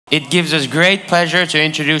It gives us great pleasure to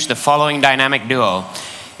introduce the following dynamic duo.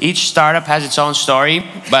 Each startup has its own story,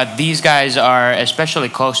 but these guys are especially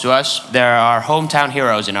close to us. They're our hometown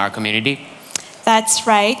heroes in our community. That's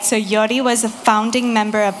right. So Jori was a founding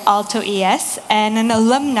member of Aalto ES and an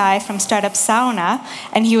alumni from Startup Sauna,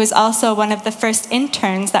 and he was also one of the first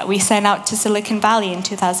interns that we sent out to Silicon Valley in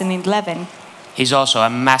 2011. He's also a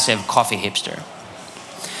massive coffee hipster.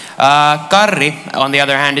 Karri, on the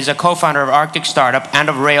other hand, is a co-founder of ArcticStartup and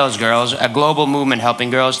of Rails Girls, a global movement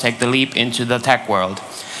helping girls take the leap into the tech world.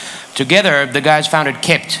 Together, the guys founded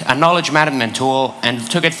Kippt, a knowledge management tool, and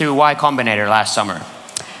took it through Y Combinator last summer.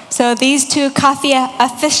 So these two coffee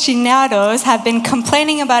aficionados have been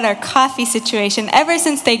complaining about our coffee situation ever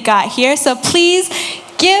since they got here. So please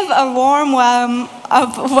give a warm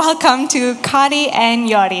welcome to Karri and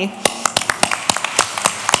Jori.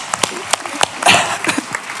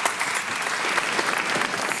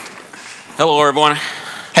 Hello, everyone.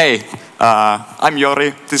 Hey, I'm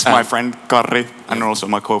Jori. This is my friend Karri, and also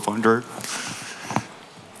my co-founder.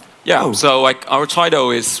 Yeah, so like our title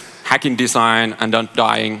is Hacking Design and Not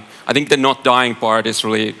Dying. I think the not dying part is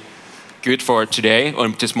really good for today or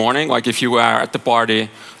this morning. Like if you are at the party,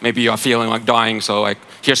 maybe you are feeling like dying. So like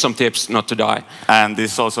here's some tips not to die. And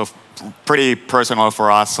this is also pretty personal for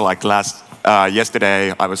us. Like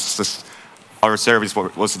yesterday, our service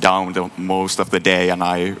was down the most of the day, and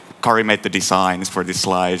Karri made the designs for the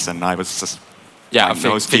slides, and I was just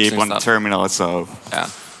nose deep on the terminal. So yeah,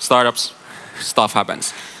 startups, stuff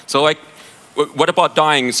happens. So like, what about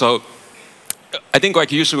dying? So I think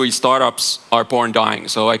like usually startups are born dying.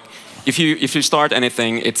 So like if you start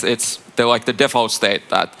anything, it's like the default state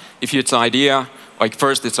that if it's an idea, like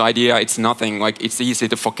first it's idea, it's nothing, like it's easy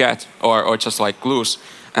to forget or just like lose,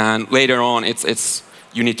 and later on it's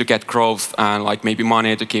you need to get growth and like maybe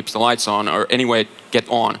money to keep the lights on or anyway get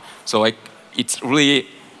on. So like it's really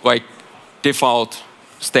like default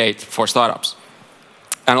state for startups.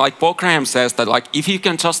 And like Paul Graham says that like if you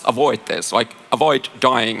can just avoid this, like avoid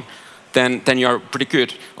dying, then you're pretty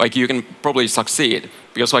good. Like you can probably succeed,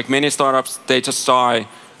 because like many startups, they just die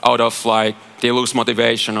out of like they lose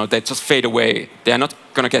motivation or they just fade away. They're not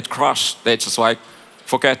gonna get crushed. They just like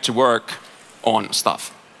forget to work on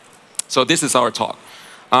stuff. So this is our talk.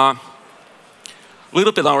 A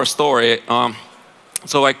little bit our story.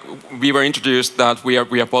 So like we were introduced that we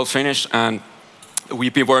are both Finnish and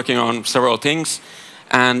we've been working on several things.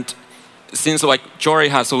 And since like Jori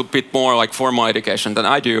has a little bit more like formal education than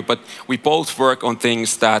I do, but we both work on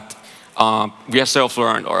things that we are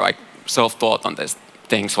self-learned or like self-taught on these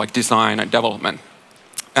things like design and development.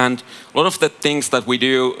 And a lot of the things that we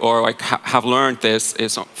do or like have learned this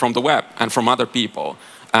is from the web and from other people.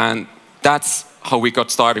 And that's how we got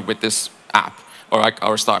started with this app or like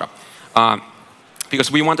our startup.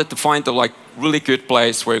 Because we wanted to find the like really good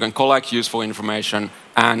place where you can collect useful information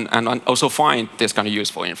and also find this kind of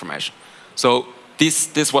useful information. So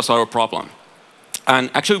this was our problem. And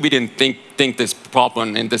actually we didn't think this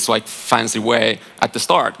problem in this like fancy way at the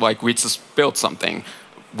start. Like we just built something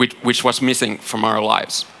which was missing from our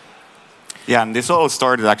lives. Yeah, and this all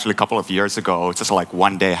started actually a couple of years ago. It's just like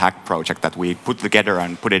one-day hack project that we put together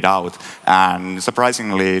and put it out. And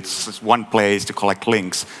surprisingly, it's just one place to collect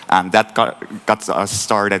links. And that got us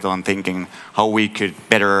started on thinking how we could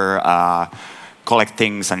better collect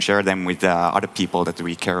things and share them with other people that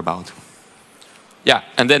we care about. Yeah,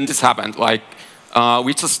 and then this happened. Like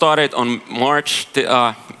we just started on March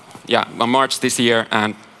this year,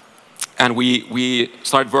 and we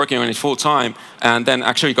started working on it full time, and then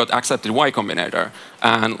actually got accepted to Y Combinator.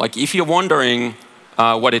 And like, if you're wondering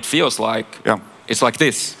what it feels like, it's like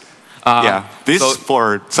this. This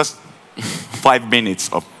for just 5 minutes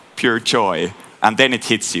of pure joy, and then it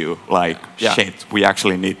hits you like, shit, we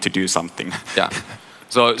actually need to do something. Yeah.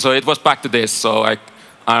 So it was back to this. So like,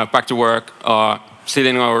 back to work,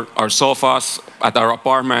 sitting on our sofas at our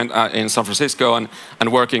apartment in San Francisco,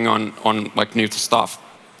 and working on like new stuff.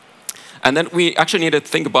 And then we actually needed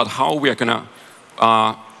to think about how we are gonna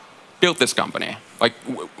build this company. Like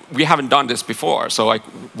we haven't done this before, so like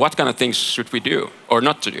what kind of things should we do or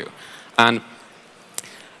not to do? And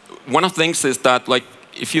one of the things is that like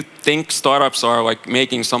if you think startups are like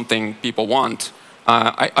making something people want,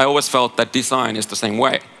 I always felt that design is the same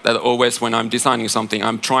way. That always when I'm designing something,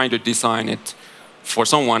 I'm trying to design it for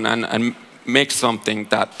someone and make something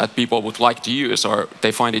that people would like to use or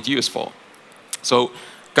they find it useful. So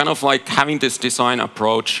kind of like having this design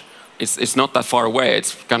approach, it's not that far away.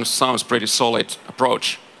 It kind of sounds pretty solid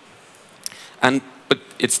approach. But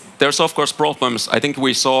there's of course problems. I think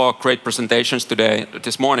we saw great presentations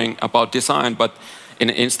this morning about design, but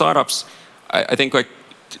in startups, I think like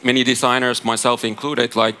many designers, myself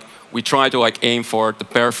included, like we try to like aim for the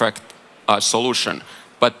perfect solution,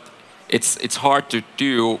 but it's hard to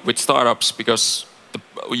do with startups because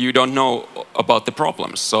you don't know about the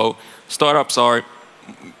problems. So startups are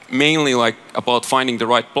mainly like about finding the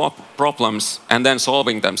right problems and then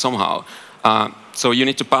solving them somehow. So you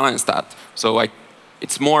need to balance that. So like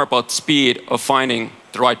it's more about speed of finding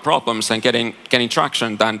the right problems and getting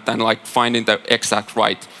traction than like finding the exact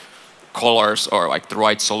right colors or like the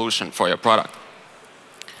right solution for your product.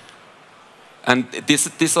 And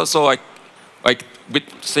this also like with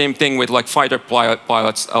same thing with like fighter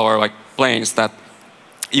pilots or like planes, that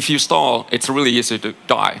if you stall, it's really easy to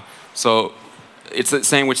die. So it's the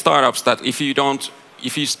same with startups, that if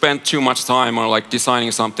you spend too much time on like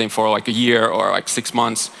designing something for like a year or like 6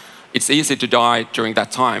 months, it's easy to die during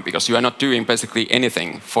that time because you are not doing basically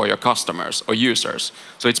anything for your customers or users.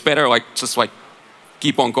 So it's better like just like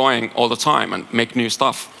keep on going all the time and make new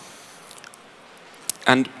stuff.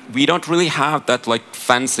 And we don't really have that like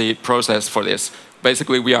fancy process for this.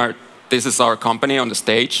 Basically, this is our company on the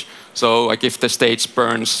stage. So like if the stage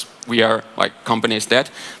burns, we are like company is dead,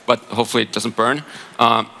 but hopefully it doesn't burn.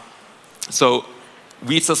 So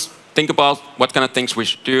we just think about what kind of things we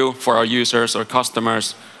should do for our users or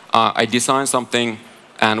customers. I design something,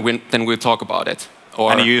 and then we'll talk about it.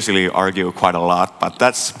 And you usually argue quite a lot, but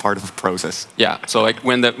that's part of the process. Yeah. So like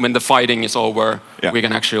when the fighting is over, we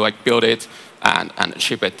can actually like build it and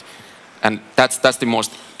ship it, and that's the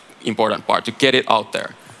most important part, to get it out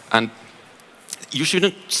there. And you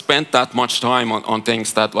shouldn't spend that much time on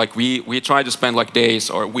things that like we try to spend like days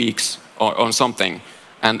or weeks on something,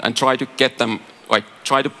 and try to get them, like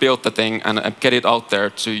try to build the thing and get it out there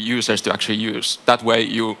to users to actually use. That way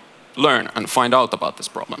you learn and find out about these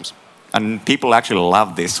problems. And people actually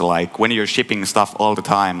love this. Like when you're shipping stuff all the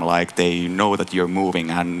time, like they know that you're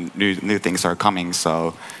moving and new things are coming.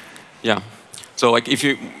 So yeah. So like if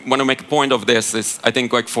you want to make a point of this, is I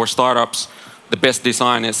think like for startups, the best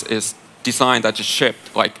design is design that is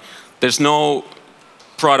shipped. Like there's no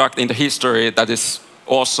product in the history that is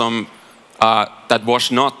awesome that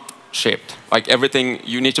was not shipped. Like everything,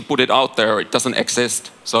 you need to put it out there. It doesn't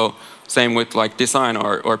exist. So same with like design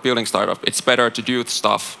or building startup. It's better to do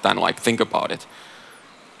stuff than like think about it.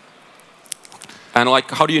 And like,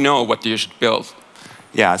 how do you know what you should build?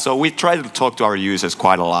 Yeah, so we try to talk to our users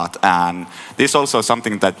quite a lot, and this is also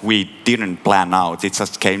something that we didn't plan out. It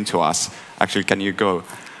just came to us. Actually, can you go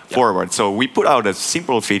forward? So we put out a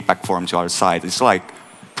simple feedback form to our site. It's like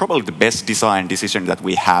probably the best design decision that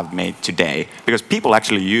we have made today, because people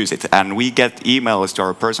actually use it, and we get emails to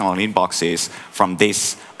our personal inboxes from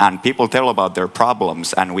this, and people tell about their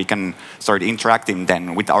problems, and we can start interacting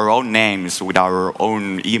then with our own names, with our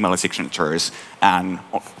own email signatures. And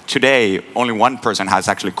today, only one person has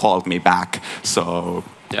actually called me back. So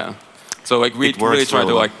yeah, so like we really try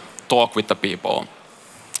to like talk with the people,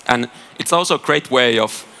 and it's also a great way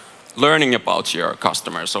of learning about your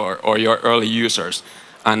customers or your early users.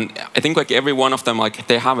 And I think like every one of them, like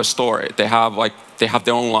they have a story. They have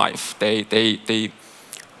their own life.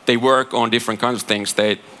 They work on different kinds of things.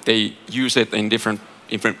 They use it in different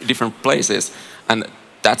places, and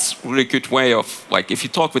that's really good way of like if you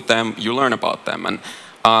talk with them, you learn about them. And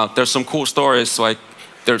there's some cool stories. Like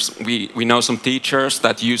we know some teachers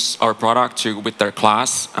that use our product with their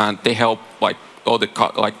class, and they help like all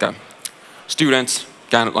the students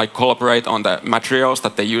can like collaborate on the materials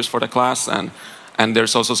that they use for the class. And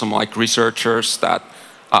there's also some like researchers that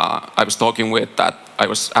I was talking with, that I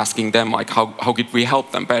was asking them like how could we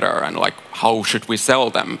help them better, and like how should we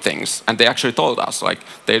sell them things. And they actually told us, like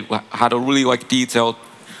they had a really like detailed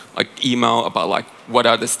like email about like what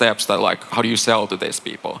are the steps that like how do you sell to these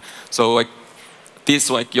people. So like this,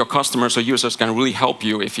 like your customers or users can really help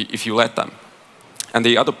you if you let them. And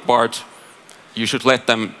the other part, you should let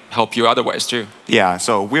them help you other ways too. Yeah,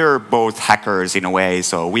 so we're both hackers in a way,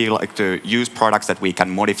 so we like to use products that we can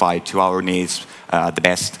modify to our needs the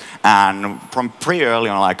best. And from pretty early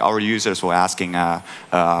on, like our users were asking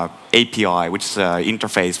API, which is an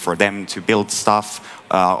interface for them to build stuff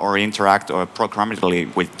or interact or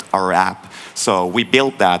programmatically with our app. So we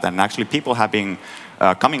built that, and actually people have been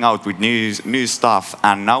coming out with new stuff,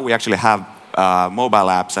 and now we actually have mobile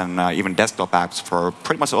apps and even desktop apps for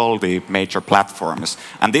pretty much all the major platforms.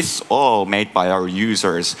 And this is all made by our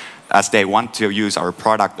users as they want to use our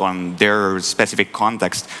product on their specific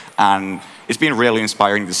context. And it's been really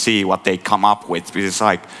inspiring to see what they come up with. It's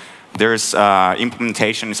like there's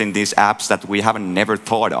implementations in these apps that we haven't never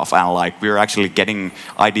thought of, and like we're actually getting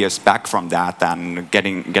ideas back from that and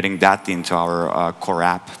getting that into our core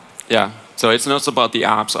app. Yeah. So it's not about the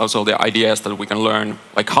apps, also the ideas that we can learn.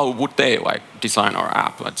 Like how would they like design our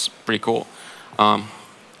app? That's pretty cool. And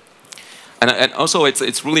also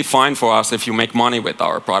it's really fine for us if you make money with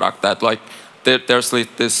our product. That like there's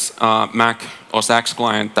this Mac OS X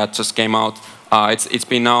client that just came out. It's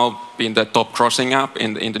been now been the top crossing app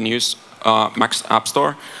in the news Mac App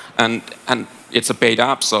Store, and it's a paid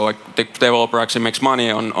app, so like, the developer actually makes money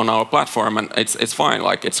on our platform, and it's fine.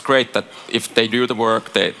 Like it's great that if they do the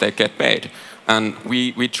work, they get paid, and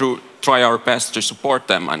we try our best to support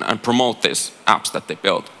them and promote these apps that they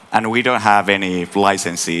build. And we don't have any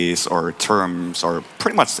licenses or terms or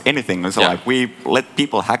pretty much anything. So like we let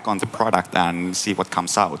people hack on the product and see what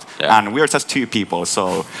comes out. Yeah. And we're just 2 people,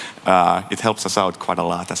 so it helps us out quite a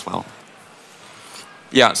lot as well.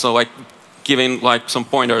 Yeah, so like giving like some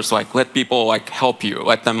pointers, like let people like help you,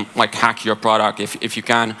 let them like hack your product if you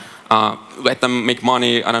can, let them make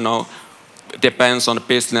money. I don't know, depends on the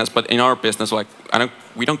business, but in our business, like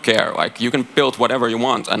we don't care. Like you can build whatever you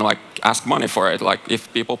want and like ask money for it. Like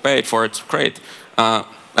if people pay it for it, it's great.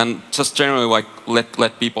 And just generally like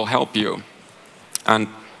let people help you. And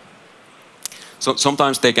so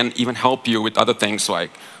sometimes they can even help you with other things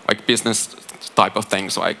like business type of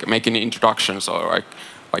things, like making introductions or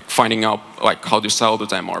like finding out like how to sell to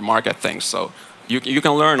them or market things. So you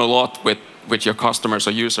can learn a lot with your customers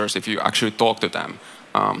or users if you actually talk to them.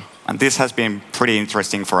 And this has been pretty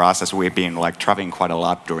interesting for us as we've been like traveling quite a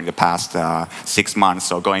lot during the past 6 months.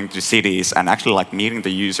 So going to cities and actually like meeting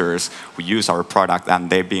the users who use our product, and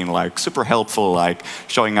they've been like super helpful, like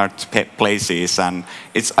showing out places. And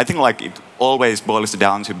I think like it always boils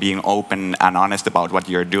down to being open and honest about what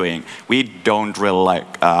you're doing. We don't really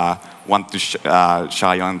like want to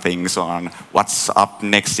shy on things on what's up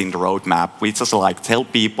next in the roadmap. We just like tell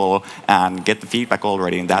people and get the feedback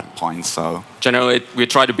already in that point. So generally, we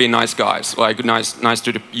try to be nice guys, like nice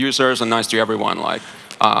to the users and nice to everyone, like,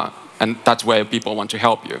 and that's where people want to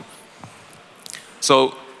help you.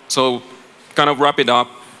 So kind of wrap it up.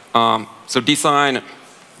 So design,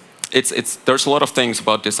 there's a lot of things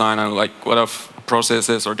about design and like a lot of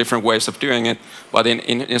processes or different ways of doing it. But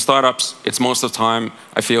in startups, it's most of the time,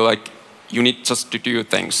 I feel like you need just to do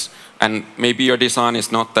things. And maybe your design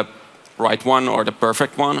is not the right one or the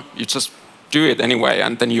perfect one. You just do it anyway,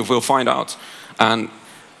 and then you will find out. And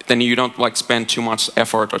then you don't like spend too much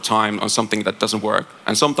effort or time on something that doesn't work.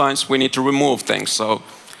 And sometimes we need to remove things. So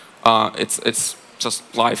it's just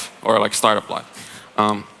life, or like startup life.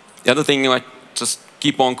 The other thing, like just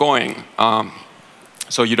keep on going.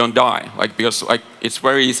 So you don't die, like because like it's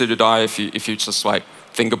very easy to die if you just like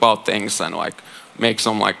think about things and like make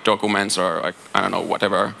some like documents or like I don't know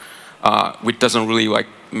whatever, which doesn't really like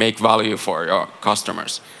make value for your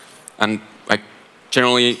customers. And like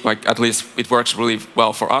generally like at least it works really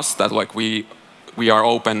well for us that like we are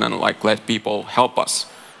open and like let people help us,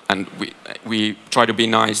 and we try to be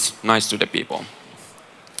nice to the people.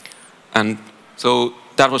 And so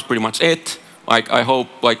that was pretty much it. Like I hope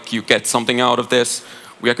like you get something out of this.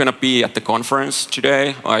 We are going to be at the conference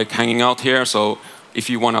today, like hanging out here. So if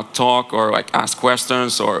you want to talk or like ask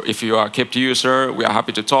questions, or if you are a Kippt user, we are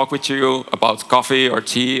happy to talk with you about coffee or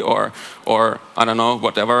tea or I don't know,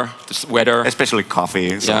 whatever, this weather. Especially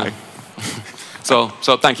coffee. Yeah.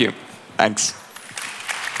 So thank you. Thanks.